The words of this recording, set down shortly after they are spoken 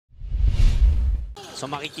So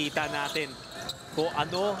makikita natin kung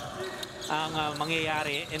ano ang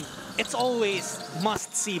mangyayari. And it's always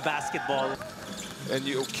must-see basketball. And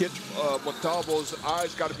Kid Montalvo's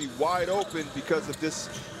eyes got to be wide open because of this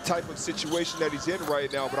type of situation that he's in right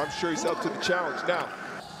now. But I'm sure he's up to the challenge now.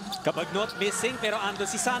 Kabagnot missing, pero ando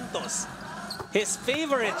si Santos. His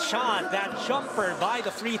favorite shot, that jumper by the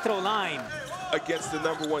free throw line. Against the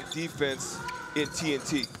 #1 defense in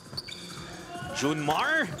TNT.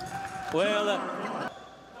 Junmar, well...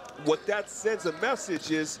 what that sends a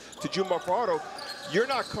message is to Junmar Fajardo, you're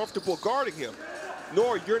not comfortable guarding him,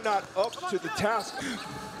 nor you're not up to the task.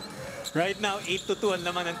 Right now, 8-2 ang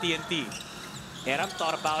laman ng TNT. Eram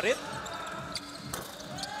thought about it.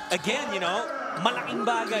 Again, you know, malaking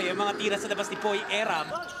bagay ang mga tira sa labas ni Poy Eram.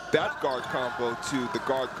 That guard combo to the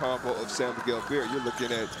guard combo of San Miguel Beer. You're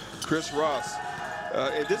looking at Chris Ross.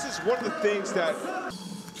 And this is one of the things that...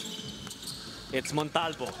 It's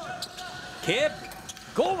Montalvo. Kib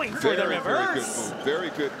going for the reverse.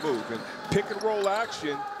 Very good move. And pick and roll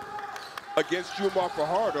action against Junmar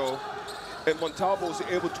Fajardo. And Montalvo was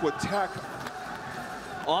able to attack.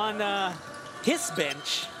 On his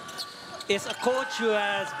bench is a coach who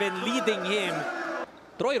has been leading him.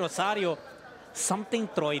 Troy Rosario, something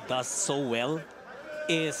Troy does so well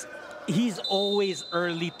is he's always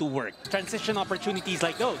early to work. Transition opportunities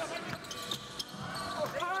like those.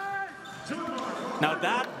 Now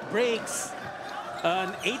that breaks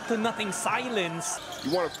an 8-0 silence.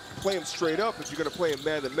 You want to play him straight up if you're going to play him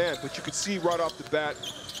man-to-man, but you can see right off the bat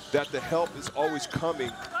that the help is always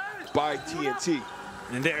coming by TNT.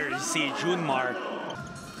 And there you see Junmar.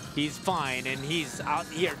 He's fine, and he's out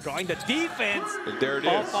here drawing the defense. And there it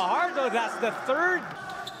is. Fajardo, that's the third.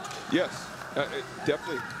 Yes,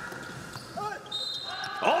 definitely.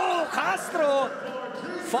 Oh, Castro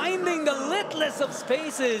finding the littlest of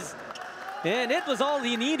spaces. And it was all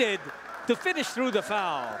he needed to finish through the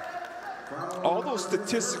foul. All those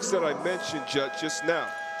statistics that I mentioned just now,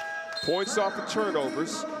 points off of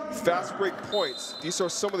turnovers, fast break points, these are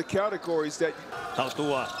some of the categories that...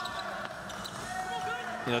 Tautua.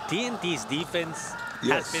 You know, TNT's defense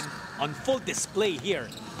has been on full display here.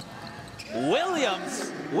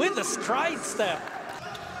 Williams with a stride step.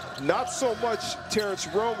 Not so much Terrence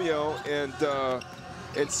Romeo and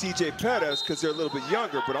CJ Perez because they're a little bit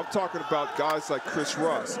younger, but I'm talking about guys like Chris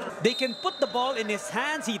Ross. They can put the ball in his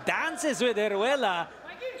hands. He dances with Heruela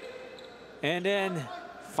and then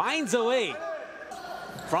finds a way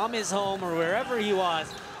from his home or wherever he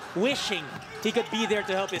was, wishing he could be there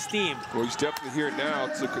to help his team. Well, he's definitely here now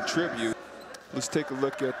to contribute. Let's take a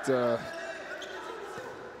look at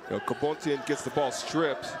Cabontian gets the ball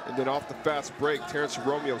stripped, and then off the fast break, Terrence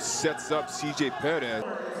Romeo sets up CJ Perez.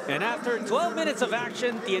 And after 12 minutes of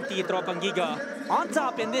action, TNT Tropang Giga on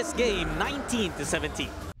top in this game, 19-17.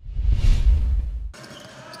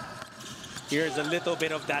 Here's a little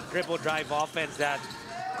bit of that dribble drive offense that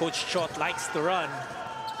Coach Chot likes to run.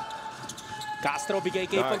 Castro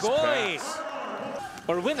bigay kay Pagoy.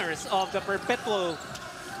 For winners of the perpetual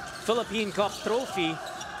Philippine Cup trophy.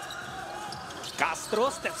 Castro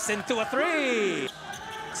steps into a three.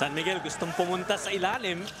 San Miguel gustong pumunta sa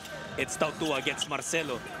ilalim. It's Tautua against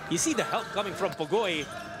Marcelo. You see the help coming from Pagoy,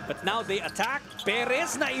 but now they attack.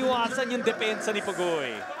 Perez na iwasan yung depensa ni Pagoy.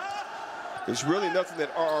 There's really nothing that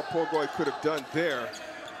R.R. Pagoy could have done there.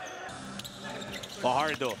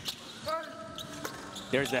 Fajardo.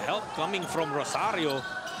 There's the help coming from Rosario.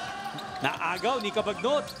 Naagaw ni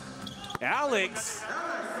Kabagnot. Alex.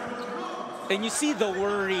 And you see the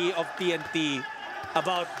worry of TNT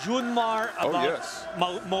about Junmar, about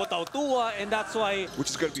Mo Tautua, and that's why... Which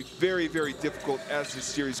is going to be very, very difficult as this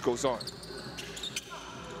series goes on.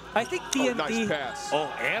 I think TNT... Oh, nice pass.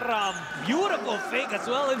 Oh, Eram. Beautiful fake as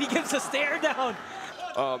well, and he gives a stare down.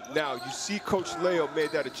 Now, you see Coach Leo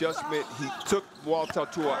made that adjustment. He took Mo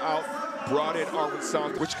Tautua out, brought in Arwin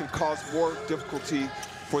Santos, which can cause more difficulty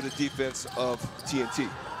for the defense of TNT.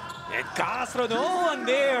 And Castro, no one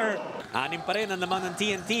there. Anim pa rin ang laman ng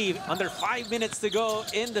TNT. Under 5 minutes to go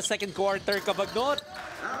in the second quarter. Kabagnot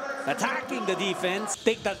attacking the defense.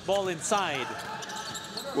 Take that ball inside.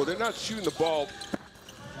 Well, they're not shooting the ball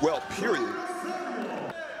well, period.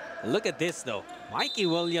 Look at this, though. Mikey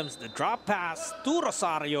Williams, the drop pass to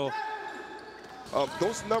Rosario.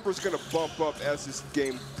 Those numbers going to bump up as this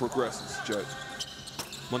game progresses, Judge.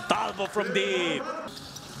 Montalvo from deep.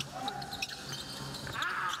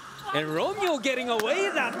 And Romeo getting away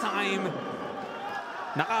that time.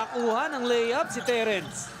 Nakakuha ng layup si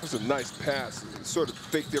Terrence. It was a nice pass. It sort of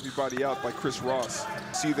faked everybody out by Chris Ross.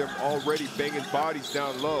 See them already banging bodies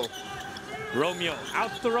down low. Romeo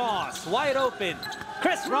out to Ross, wide open.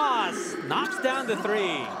 Chris Ross knocks down the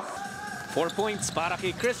three. 4 points para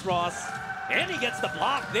kay Chris Ross. And he gets the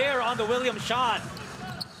block there on the Williams shot.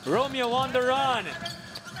 Romeo on the run.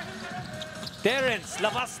 Terrence,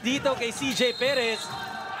 labas dito kay CJ Perez.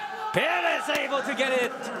 Perez able to get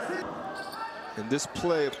it. And this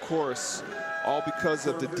play, of course, all because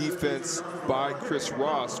of the defense by Chris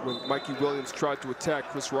Ross. When Mikey Williams tried to attack,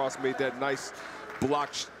 Chris Ross made that nice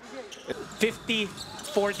block. 50,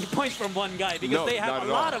 40 points from one guy because they have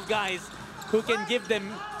a lot of guys who can give them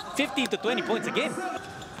 15 to 20 points a game.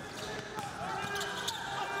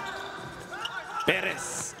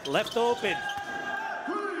 Perez left open.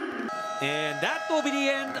 And that will be the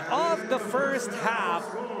end of the first half.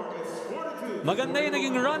 Maganda yung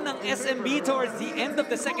naging run ng SMB towards the end of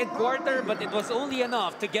the second quarter, but it was only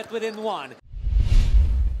enough to get within one.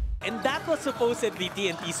 And that was supposedly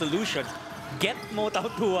TNT solution. Get Mo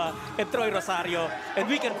Tautua and Troy Rosario, and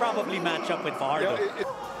we can probably match up with Fajardo.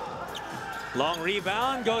 Long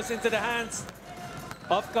rebound goes into the hands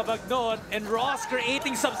of Cabagnot, and Ross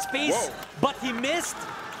creating some space, but he missed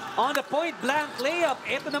on the point-blank layup.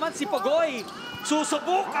 Ito naman si Pogoy.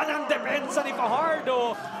 Susubukan ang depensa ni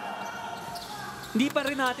Fajardo. Hindi pa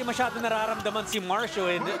rin natin masyado nararamdaman si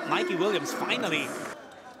Marcio and Mikey Williams finally.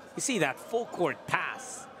 You see that full court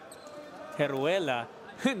pass. Heruela.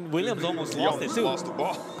 And Williams almost lost it too. Lost the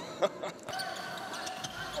ball.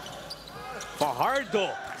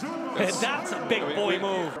 Fajardo. And that's a big boy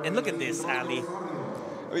move. And look at this, Ali.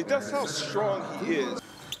 I mean, that's how strong he is.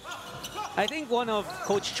 I think one of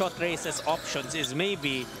Coach Chotre's options is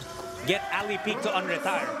maybe get Ali Peak to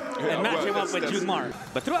unretire and match him up with Junmar.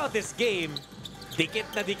 But throughout this game,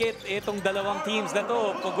 dikit na dikit itong dalawang teams na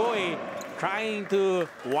to. Pogoy trying to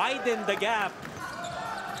widen the gap.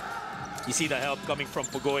 You see the help coming from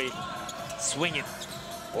Pogoy. Swing it.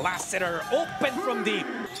 Lassiter open from deep.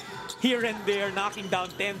 Here and there, knocking down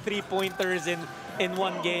 10 three-pointers in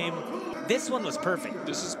one game. This one was perfect.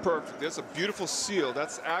 This is perfect. That's a beautiful seal.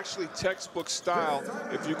 That's actually textbook style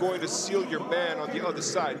if you're going to seal your man on the other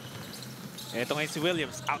side. Ito ngayon si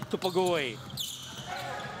Williams, out to Pogoy.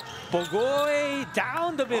 Pogoy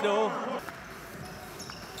down the middle.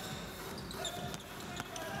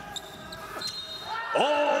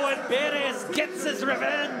 Oh, and Perez gets his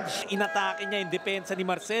revenge. Inatake niya yung depensa ni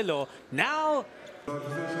Marcelo. Now,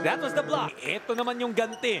 that was the block. Ito naman yung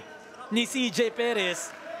ganti ni CJ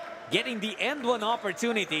Perez, getting the end one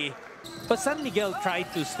opportunity. But San Miguel tried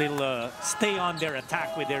to still stay on their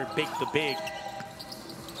attack with their big-to-big.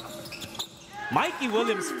 Mikey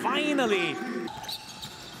Williams finally.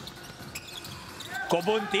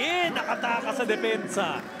 Cobontin nakataka sa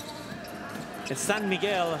depensa. And San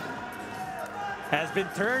Miguel has been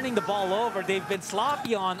turning the ball over. They've been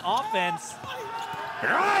sloppy on offense.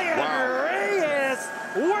 Ryan Reyes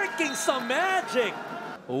working some magic.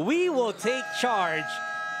 We will take charge.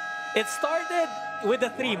 It started with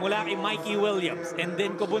a three mula kay Mikey Williams, and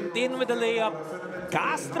then Cobontin with the layup,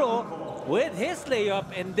 Castro with his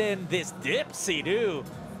layup, and then this dipsy do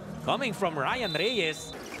coming from Ryan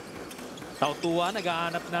Reyes. Tautua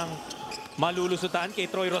naghahanap ng malulusutan kay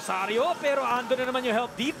Troy Rosario, pero ando na naman yung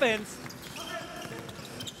help defense.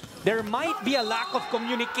 There might be a lack of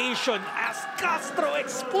communication as Castro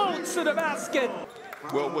explodes to the basket.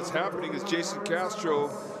 Well, what's happening is Jason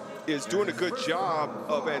Castro is doing a good job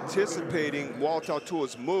of anticipating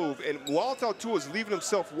Tautua's move, and Tautua is leaving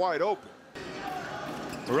himself wide open.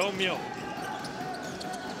 Romeo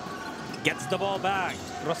gets the ball back.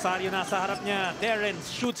 Rosario nasa harap niya.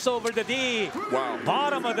 Terrence shoots over the D. Wow.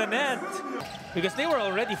 Bottom of the net. Because they were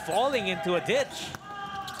already falling into a ditch.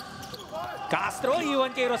 Castro,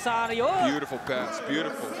 iwan kay Rosario. Beautiful pass,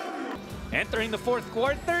 beautiful. Entering the fourth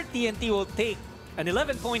quarter, TNT will take an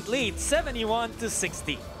 11-point lead,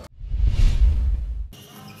 71-60.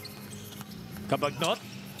 Cabagnot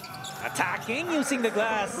attacking using the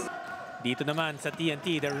glass. Dito naman sa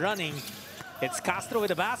TNT, they're running. It's Castro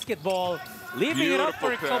with the basketball, leaving it up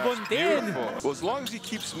for Cobontin. Well, as long as he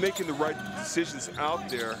keeps making the right decisions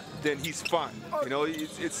out there, then he's fine. You know,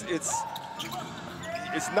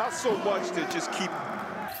 it's not so much to just keep.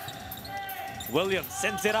 Williams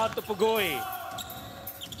sends it out to Pogoy.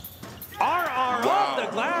 RR off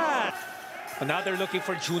the glass. But now they're looking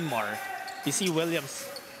for Junmar. You see Williams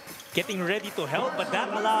getting ready to help, but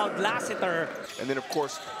that allowed Lassiter. And then, of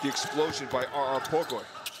course, the explosion by RR Pogoy.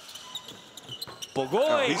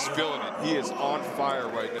 Pogoy! He's feeling it. He is on fire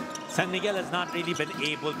right now. San Miguel has not really been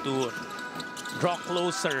able to draw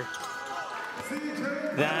closer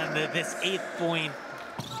than this 8-point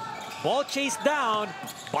ball chased down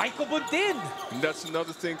by Cobontin. And that's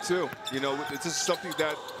another thing, too. You know, this is something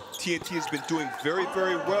that TNT has been doing very,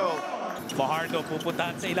 very well. Fajardo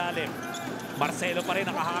pupuntahan sa ilalim. Marcelo pa rin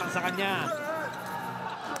nakaharang sa kanya.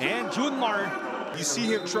 And Junmar. You see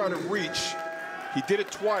him try to reach. He did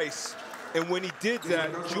it twice. And when he did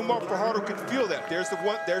that, Junmar Fajardo could feel that. There's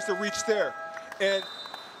the reach there. And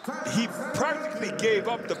he practically gave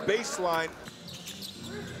up the baseline.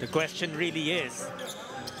 The question really is,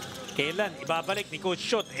 kailan ibabalik ni Coach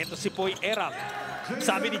Shot? Ito si Poy Eram.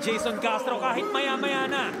 Sabi ni Jason Castro, kahit maya-maya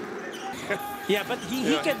na. Yeah, but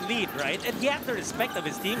he can lead, right? And he has the respect of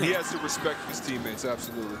his teammates. He has the respect of his teammates,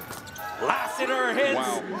 absolutely. Lassiter hits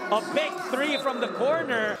a big three from the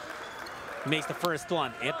corner. Makes the first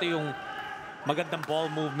one. Ito yung magandang ball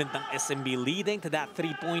movement ng SMB leading to that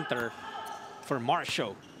three-pointer for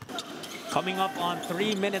Marcio. Coming up on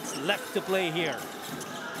 3 minutes left to play here.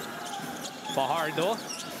 Fajardo.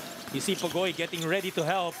 You see Pogoy getting ready to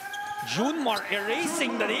help. Junmar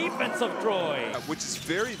erasing the defense of Troy. Which is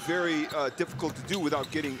very, very difficult to do without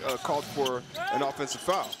getting called for an offensive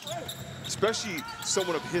foul. Especially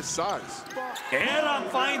someone of his size. Eram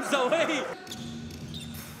finds a way.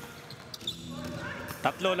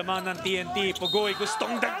 Tatlo lamang ng TNT. Pogoy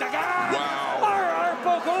gustong dagdagan. Wow. RR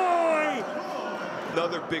Pogoy.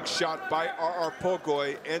 Another big shot by RR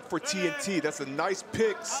Pogoy. And for TNT, that's a nice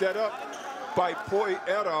pick set up by Poy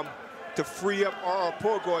Eram to free up RR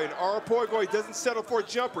Pogoy. And RR Pogoy doesn't settle for a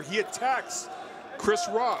jumper. He attacks Chris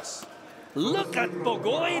Ross. Look at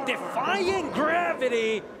Pogoy defying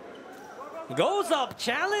gravity. Goes up,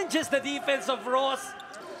 challenges the defense of Ross.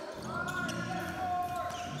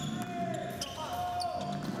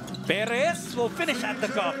 Perez will finish at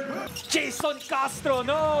the cup. Jason Castro,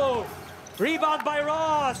 no. Rebound by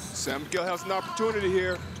Ross. San Miguel has an opportunity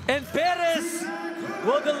here. And Perez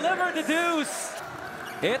will deliver the deuce.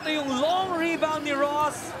 Ito yung long rebound ni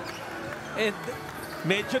Ross. And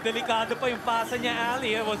medyo delikado pa yung pasa niya,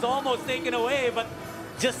 Ali. It was almost taken away, but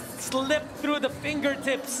just slipped through the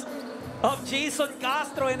fingertips of Jason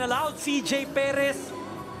Castro and allowed CJ Perez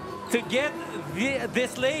to get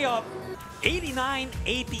this layup.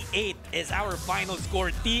 89-88 is our final score.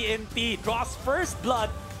 TNT draws first blood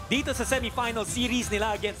dito sa semifinal series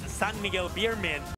nila against San Miguel Beermen.